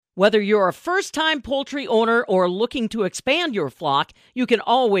Whether you're a first-time poultry owner or looking to expand your flock, you can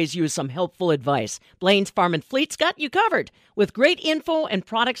always use some helpful advice. Blaine's Farm and Fleet's got you covered with great info and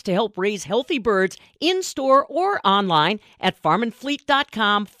products to help raise healthy birds in-store or online at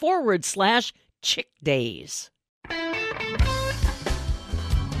farmandfleet.com/chick days.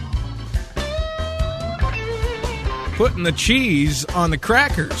 Putting the cheese on the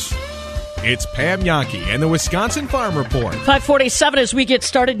crackers. It's Pam Jahnke and the Wisconsin Farm Report. 5:47 as we get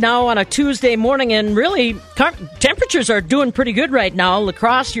started now on a Tuesday morning, and really, temperatures are doing pretty good right now. La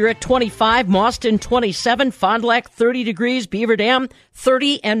Crosse, you're at 25, Mauston 27, Fond du Lac 30 degrees, Beaver Dam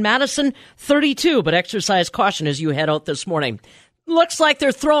 30, and Madison 32. But exercise caution as you head out this morning. Looks like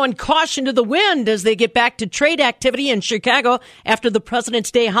they're throwing caution to the wind as they get back to trade activity in Chicago after the President's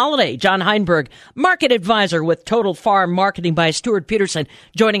Day holiday. John Heinberg, market advisor with Total Farm Marketing by Stuart Peterson,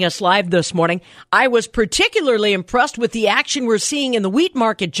 joining us live this morning. I was particularly impressed with the action we're seeing in the wheat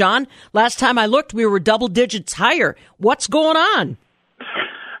market, John. Last time I looked, we were double digits higher. What's going on?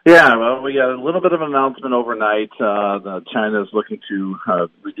 Yeah, well, we got a little bit of an announcement overnight. China is looking to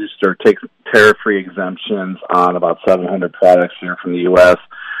reduce or take tariff-free exemptions on about 700 products here from the U.S.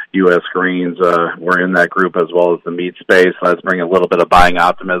 U.S. grains were in that group, as well as the meat space. That's bringing a little bit of buying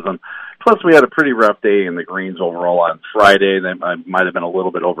optimism. Plus, we had a pretty rough day in the greens overall on Friday. They might have been a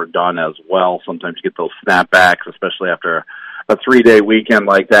little bit overdone as well. Sometimes you get those snapbacks, especially after a 3-day weekend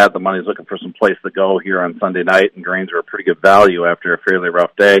like that. The money's looking for some place to go here on Sunday night, and grains are a pretty good value after a fairly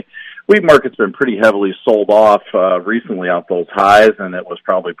rough day. Wheat market's been pretty heavily sold off recently off those highs, and it was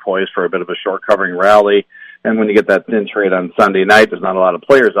probably poised for a bit of a short covering rally. And when you get that thin trade on Sunday night, there's not a lot of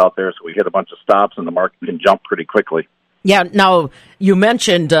players out there, so we hit a bunch of stops, and the market can jump pretty quickly. Yeah, now, you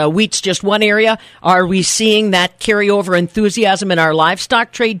mentioned wheat's just one area. Are we seeing that carryover enthusiasm in our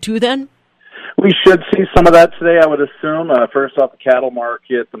livestock trade too then? We should see some of that today, I would assume. First off, the cattle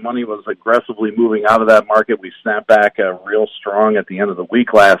market, the money was aggressively moving out of that market. We snapped back real strong at the end of the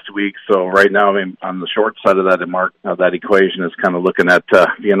week last week. So right now, I mean, on the short side of that equation is kind of looking at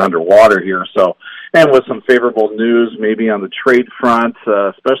being underwater here. So, and with some favorable news, maybe on the trade front,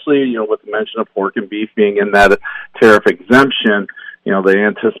 especially with the mention of pork and beef being in that tariff exemption. The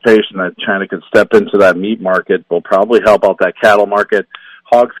anticipation that China could step into that meat market will probably help out that cattle market.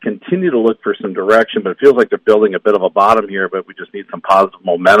 Hogs continue to look for some direction, but it feels like they're building a bit of a bottom here, but we just need some positive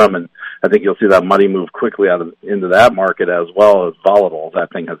momentum, and I think you'll see that money move quickly into that market as well, as volatile as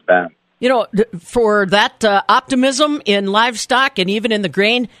that thing has been. For that optimism in livestock and even in the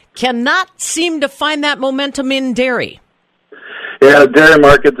grain, cannot seem to find that momentum in dairy. Yeah, the dairy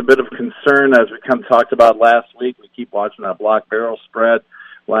market's a bit of concern, as we kind of talked about last week. We keep watching that block barrel spread.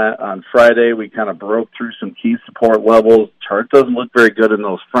 On Friday, we kind of broke through some key support levels. Chart doesn't look very good in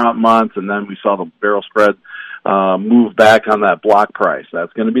those front months, and then we saw the barrel spread move back on that block price.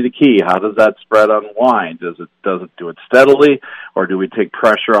 That's going to be the key. How does that spread unwind? Does it do it steadily, or do we take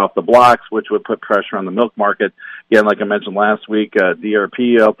pressure off the blocks, which would put pressure on the milk market? Again, like I mentioned last week,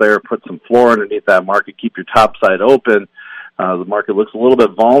 DRP out there, put some floor underneath that market, keep your top side open. The market looks a little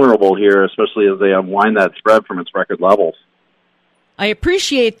bit vulnerable here, especially as they unwind that spread from its record levels. I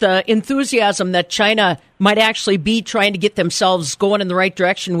appreciate the enthusiasm that China might actually be trying to get themselves going in the right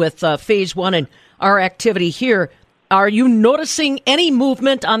direction with phase one and our activity here. Are you noticing any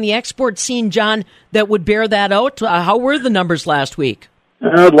movement on the export scene, John, that would bear that out? How were the numbers last week?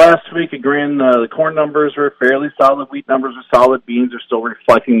 Last week, again, the corn numbers were fairly solid. Wheat numbers are solid. Beans are still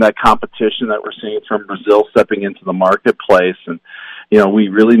reflecting that competition that we're seeing from Brazil stepping into the marketplace. And, we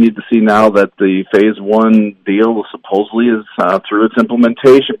really need to see now that the phase one deal supposedly is through its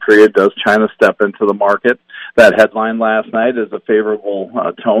implementation period. Does China step into the market? That headline last night is a favorable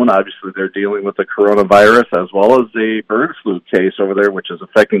tone. Obviously, they're dealing with the coronavirus as well as the bird flu case over there, which is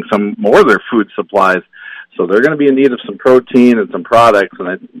affecting some more of their food supplies. So they're going to be in need of some protein and some products, and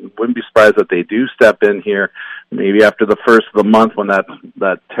I wouldn't be surprised if they do step in here maybe after the first of the month when that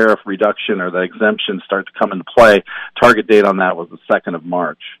tariff reduction or the exemption starts to come into play. Target date on that was the 2nd of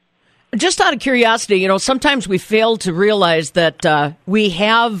March. Just out of curiosity, sometimes we fail to realize that we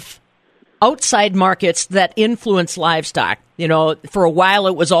have outside markets that influence livestock. For a while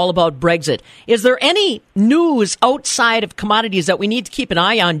it was all about Brexit. Is there any news outside of commodities that we need to keep an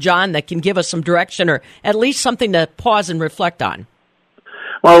eye on, John, that can give us some direction or at least something to pause and reflect on?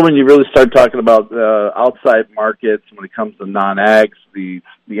 Well, when you really start talking about outside markets, when it comes to non-ags, the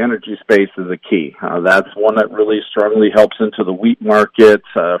energy space is a key. That's one that really strongly helps into the wheat market.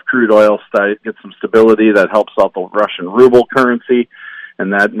 Crude oil gets some stability that helps out the Russian ruble currency.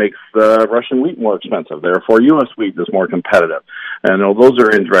 and that makes Russian wheat more expensive. Therefore, U.S. wheat is more competitive. And those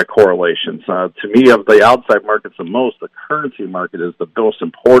are indirect correlations. To me, of the outside markets the most, the currency market is the most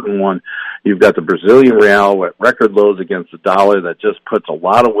important one. You've got the Brazilian real at record lows against the dollar that just puts a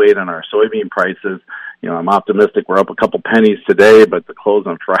lot of weight on our soybean prices. I'm optimistic we're up a couple pennies today, but the close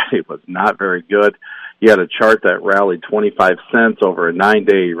on Friday was not very good. You had a chart that rallied 25 cents over a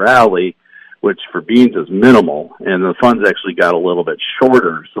 9-day rally, which for beans is minimal, and the funds actually got a little bit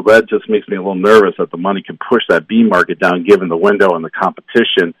shorter. So that just makes me a little nervous that the money can push that bean market down given the window and the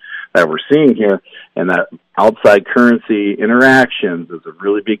competition that we're seeing here. And that outside currency interactions is a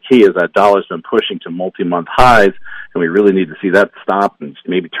really big key, as that dollar's been pushing to multi-month highs, and we really need to see that stop and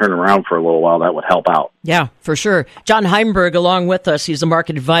maybe turn around for a little while. That would help out. Yeah, for sure. John Heinberg along with us. He's a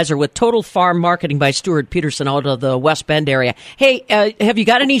market advisor with Total Farm Marketing by Stuart Peterson out of the West Bend area. Hey, have you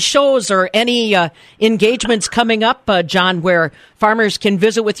got any shows or any engagements coming up, John, where farmers can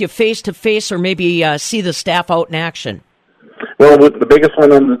visit with you face-to-face or maybe see the staff out in action? Well, the biggest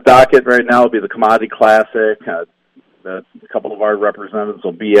one on the docket right now will be the Commodity Classic. A couple of our representatives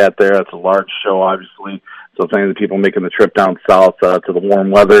will be at there. It's a large show, obviously. So if any of the people making the trip down south to the warm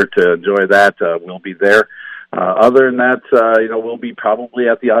weather to enjoy that, we'll be there. Other than that, we'll be probably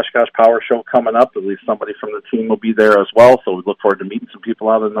at the Oshkosh Power Show coming up. At least somebody from the team will be there as well. So we look forward to meeting some people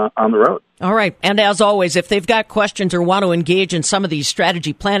out on the road. All right. And as always, if they've got questions or want to engage in some of these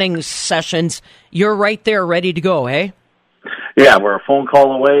strategy planning sessions, you're right there ready to go, eh? Yeah, we're a phone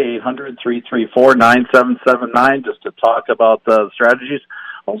call away, 800-334-9779, just to talk about the strategies.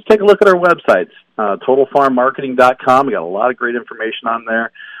 Also take a look at our websites, totalfarmmarketing.com. We got a lot of great information on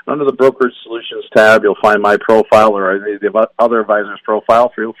there. Under the Brokerage Solutions tab, you'll find my profile or any of the other advisors'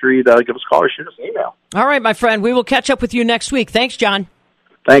 profile. Feel free to give us a call or shoot us an email. All right, my friend. We will catch up with you next week. Thanks, John.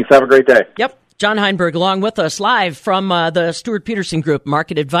 Thanks. Have a great day. Yep. John Heinberg along with us live from the Stuart Peterson Group,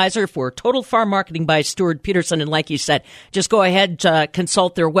 market advisor for Total Farm Marketing by Stuart Peterson. And like you said, just go ahead,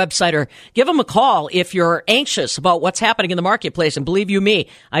 consult their website or give them a call if you're anxious about what's happening in the marketplace. And believe you me,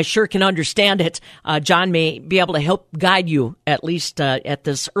 I sure can understand it. John may be able to help guide you, at least at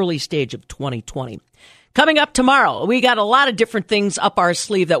this early stage of 2020. Coming up tomorrow, we got a lot of different things up our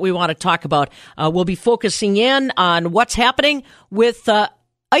sleeve that we want to talk about. We'll be focusing in on what's happening with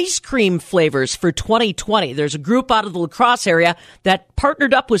ice cream flavors for 2020. There's a group out of the La Crosse area that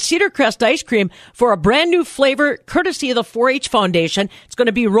partnered up with Cedar Crest Ice Cream for a brand new flavor courtesy of the 4-H Foundation. It's going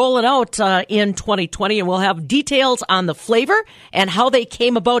to be rolling out in 2020, and we'll have details on the flavor and how they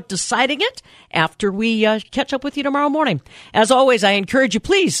came about deciding it after we catch up with you tomorrow morning. As always, I encourage you,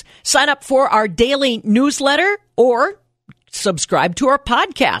 please sign up for our daily newsletter or subscribe to our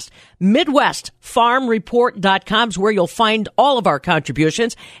podcast. MidwestFarmReport.com is where you'll find all of our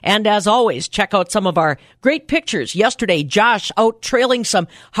contributions. And as always, check out some of our great pictures. Yesterday, Josh out trailing some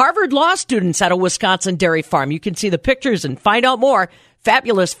Harvard Law students at a Wisconsin dairy farm. You can see the pictures and find out more.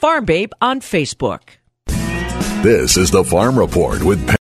 Fabulous Farm Babe on Facebook. This is the Farm Report with